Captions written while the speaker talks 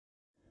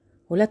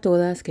Hola a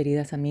todas,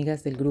 queridas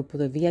amigas del grupo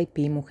de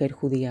VIP Mujer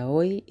Judía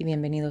Hoy y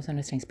bienvenidos a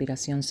nuestra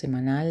inspiración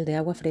semanal de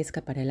agua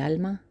fresca para el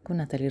alma con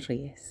Natalie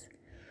Ríez.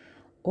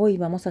 Hoy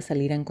vamos a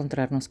salir a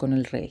encontrarnos con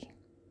el Rey.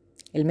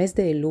 El mes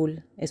de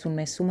Elul es un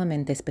mes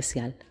sumamente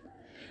especial,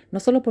 no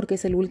solo porque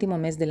es el último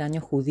mes del año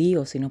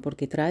judío, sino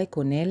porque trae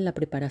con él la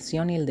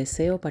preparación y el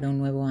deseo para un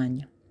nuevo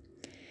año.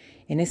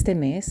 En este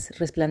mes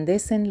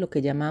resplandecen lo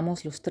que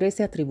llamamos los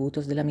 13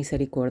 atributos de la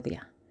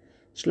misericordia,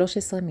 Shlosh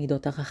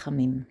Midot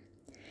HaChachamim.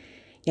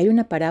 Y hay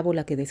una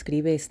parábola que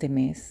describe este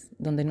mes,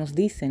 donde nos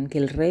dicen que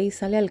el rey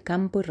sale al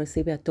campo y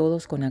recibe a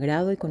todos con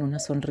agrado y con una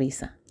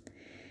sonrisa.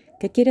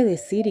 ¿Qué quiere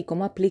decir y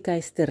cómo aplica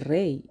este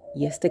rey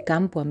y este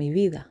campo a mi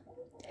vida?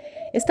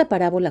 Esta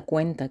parábola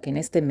cuenta que en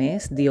este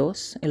mes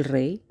Dios, el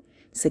rey,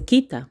 se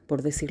quita,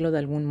 por decirlo de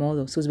algún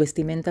modo, sus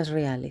vestimentas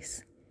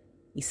reales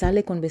y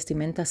sale con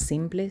vestimentas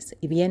simples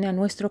y viene a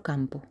nuestro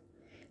campo.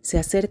 Se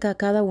acerca a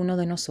cada uno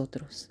de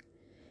nosotros.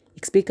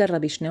 Explica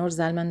Rabbi Shneor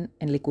Zalman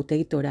en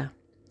Likutei Torah,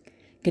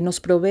 que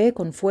nos provee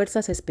con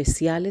fuerzas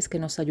especiales que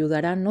nos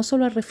ayudarán no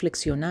solo a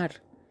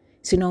reflexionar,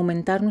 sino a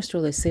aumentar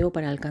nuestro deseo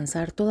para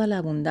alcanzar toda la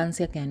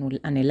abundancia que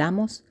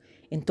anhelamos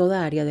en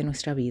toda área de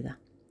nuestra vida.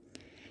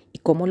 ¿Y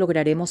cómo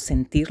lograremos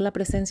sentir la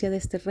presencia de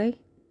este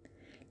rey?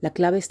 La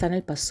clave está en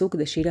el pasuk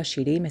de Shir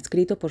HaShirim,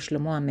 escrito por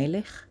Shlomo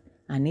HaMelech,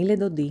 Ani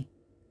ledodi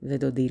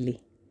vedodi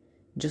li.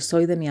 Yo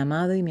soy de mi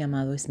amado y mi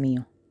amado es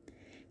mío,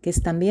 que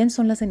también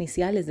son las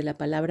iniciales de la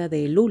palabra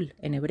de Elul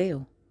en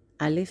hebreo,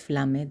 Alef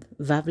Lamed,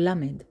 Vav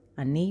Lamed,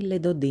 Ani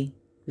ledodi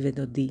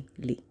vedodi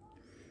li.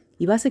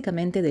 Y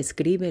básicamente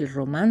describe el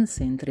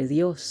romance entre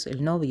Dios,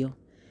 el novio,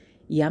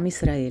 y Am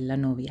Israel, la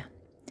novia.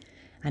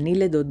 Ani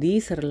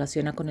ledodi se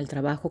relaciona con el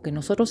trabajo que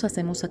nosotros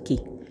hacemos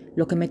aquí,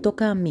 lo que me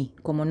toca a mí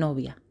como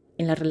novia,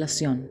 en la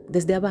relación,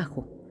 desde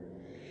abajo,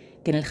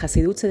 que en el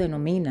Hasidut se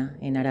denomina,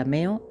 en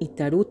arameo,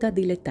 itaruta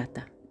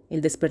diletata,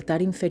 el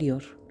despertar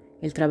inferior,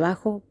 el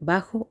trabajo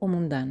bajo o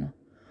mundano,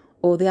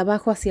 o de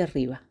abajo hacia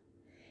arriba.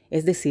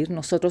 Es decir,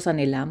 nosotros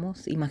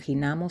anhelamos,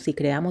 imaginamos y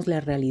creamos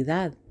la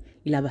realidad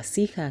y la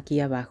vasija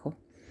aquí abajo.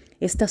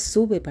 Esta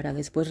sube para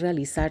después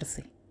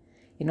realizarse.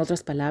 En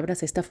otras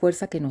palabras, esta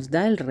fuerza que nos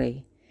da el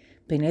Rey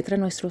penetra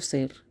nuestro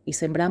ser y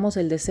sembramos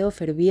el deseo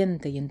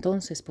ferviente y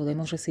entonces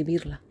podemos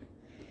recibirla.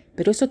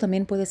 Pero esto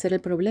también puede ser el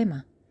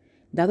problema,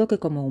 dado que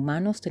como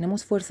humanos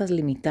tenemos fuerzas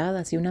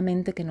limitadas y una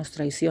mente que nos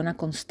traiciona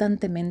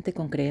constantemente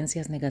con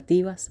creencias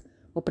negativas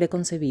o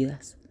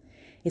preconcebidas.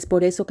 Es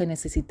por eso que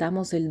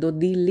necesitamos el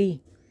Dodi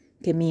Li,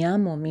 que mi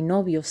amo, mi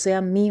novio,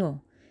 sea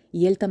mío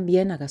y él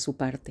también haga su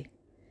parte.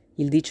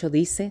 Y el dicho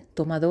dice,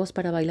 toma dos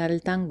para bailar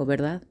el tango,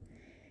 ¿verdad?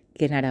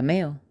 Que en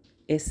arameo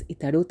es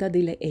itaruta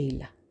dile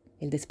eila,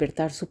 el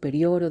despertar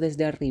superior o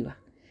desde arriba,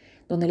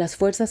 donde las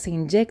fuerzas se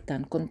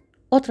inyectan con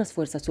otras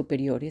fuerzas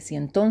superiores y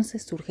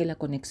entonces surge la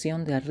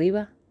conexión de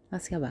arriba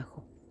hacia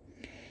abajo.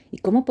 ¿Y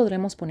cómo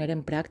podremos poner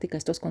en práctica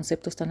estos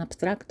conceptos tan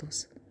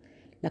abstractos?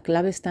 La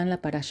clave está en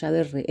la parashá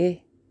de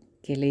Re'é,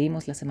 que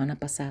leímos la semana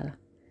pasada.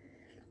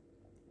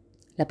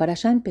 La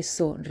parashá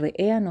empezó,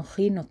 Re'é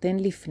anoji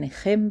noten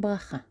lifnechem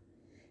braja.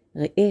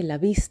 Re'é, la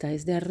vista,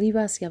 es de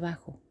arriba hacia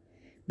abajo.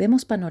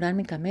 Vemos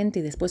panorámicamente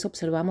y después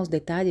observamos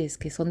detalles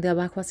que son de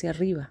abajo hacia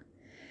arriba.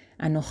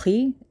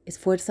 Anoji es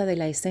fuerza de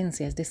la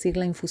esencia, es decir,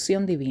 la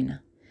infusión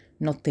divina.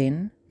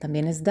 Noten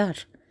también es dar.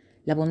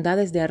 La bondad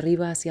es de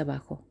arriba hacia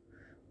abajo.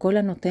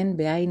 Kola noten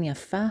be'ain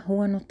yafa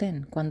hu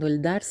anoten, cuando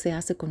el dar se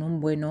hace con un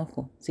buen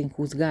ojo, sin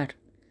juzgar.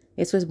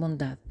 Eso es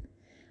bondad.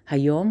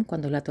 Hayom,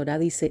 cuando la Torá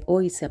dice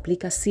hoy, se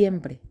aplica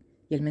siempre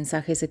y el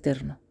mensaje es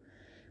eterno.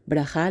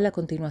 Brajá, la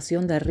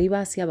continuación de arriba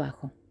hacia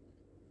abajo,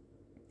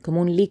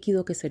 como un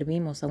líquido que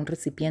servimos a un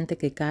recipiente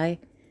que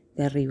cae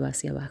de arriba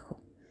hacia abajo.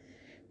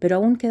 Pero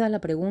aún queda la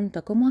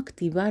pregunta, ¿cómo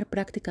activar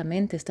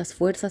prácticamente estas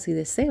fuerzas y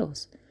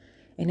deseos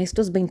en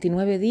estos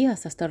 29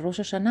 días hasta Rosh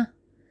Hashanah?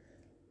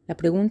 La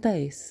pregunta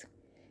es,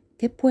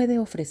 ¿qué puede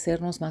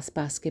ofrecernos más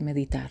paz que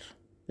meditar?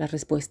 La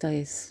respuesta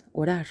es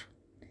orar.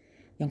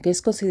 Y aunque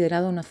es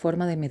considerado una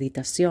forma de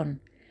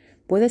meditación,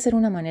 puede ser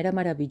una manera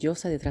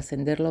maravillosa de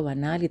trascender lo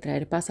banal y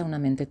traer paz a una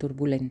mente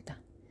turbulenta.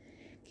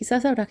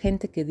 Quizás habrá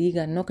gente que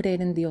diga no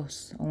creer en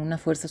Dios o una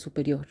fuerza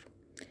superior.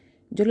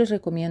 Yo les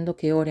recomiendo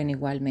que oren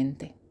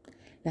igualmente.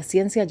 La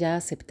ciencia ya ha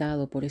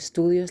aceptado por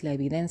estudios la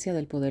evidencia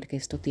del poder que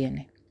esto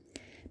tiene.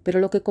 Pero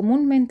lo que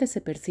comúnmente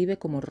se percibe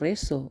como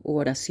rezo u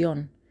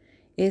oración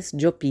es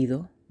yo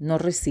pido, no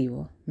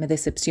recibo, me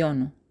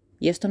decepciono,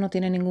 y esto no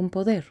tiene ningún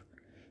poder.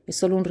 Es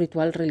solo un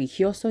ritual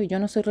religioso y yo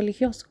no soy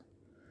religioso.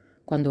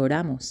 Cuando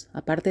oramos,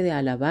 aparte de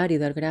alabar y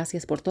dar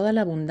gracias por toda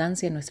la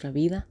abundancia en nuestra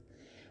vida,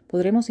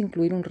 podremos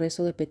incluir un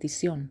rezo de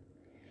petición.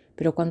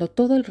 Pero cuando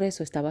todo el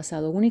rezo está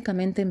basado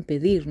únicamente en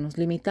pedir, nos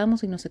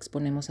limitamos y nos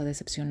exponemos a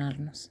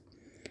decepcionarnos.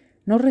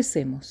 No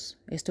recemos.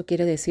 Esto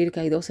quiere decir que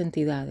hay dos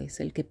entidades,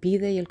 el que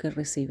pide y el que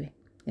recibe.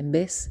 En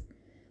vez,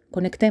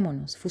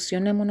 conectémonos,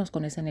 fusionémonos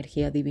con esa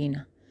energía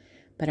divina,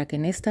 para que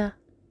en esta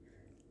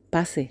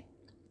pase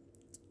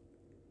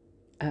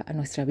a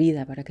nuestra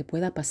vida, para que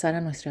pueda pasar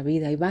a nuestra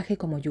vida y baje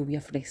como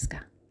lluvia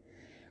fresca.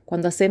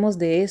 Cuando hacemos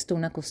de esto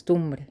una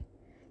costumbre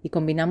y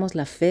combinamos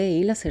la fe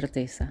y la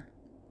certeza,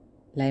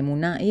 la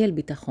emuná y el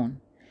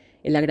bitajón,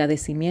 el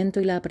agradecimiento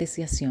y la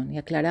apreciación, y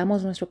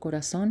aclaramos nuestro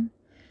corazón,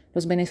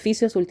 los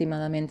beneficios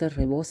últimamente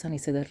rebosan y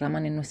se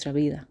derraman en nuestra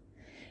vida.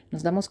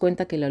 Nos damos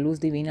cuenta que la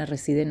luz divina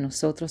reside en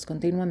nosotros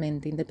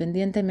continuamente,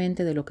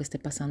 independientemente de lo que esté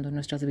pasando en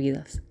nuestras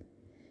vidas.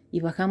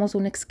 Y bajamos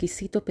un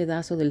exquisito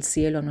pedazo del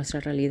cielo a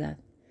nuestra realidad.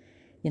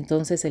 Y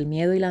entonces el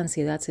miedo y la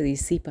ansiedad se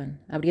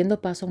disipan,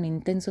 abriendo paso a un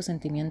intenso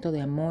sentimiento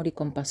de amor y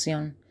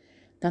compasión,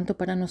 tanto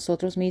para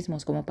nosotros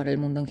mismos como para el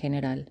mundo en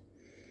general.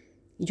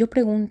 Y yo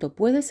pregunto,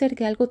 ¿puede ser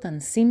que algo tan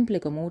simple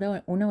como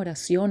una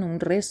oración o un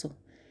rezo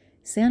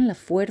sean la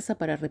fuerza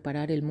para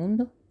reparar el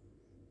mundo?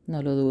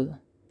 No lo dudo.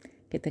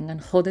 Que tengan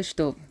Chodesh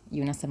Tov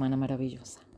y una semana maravillosa.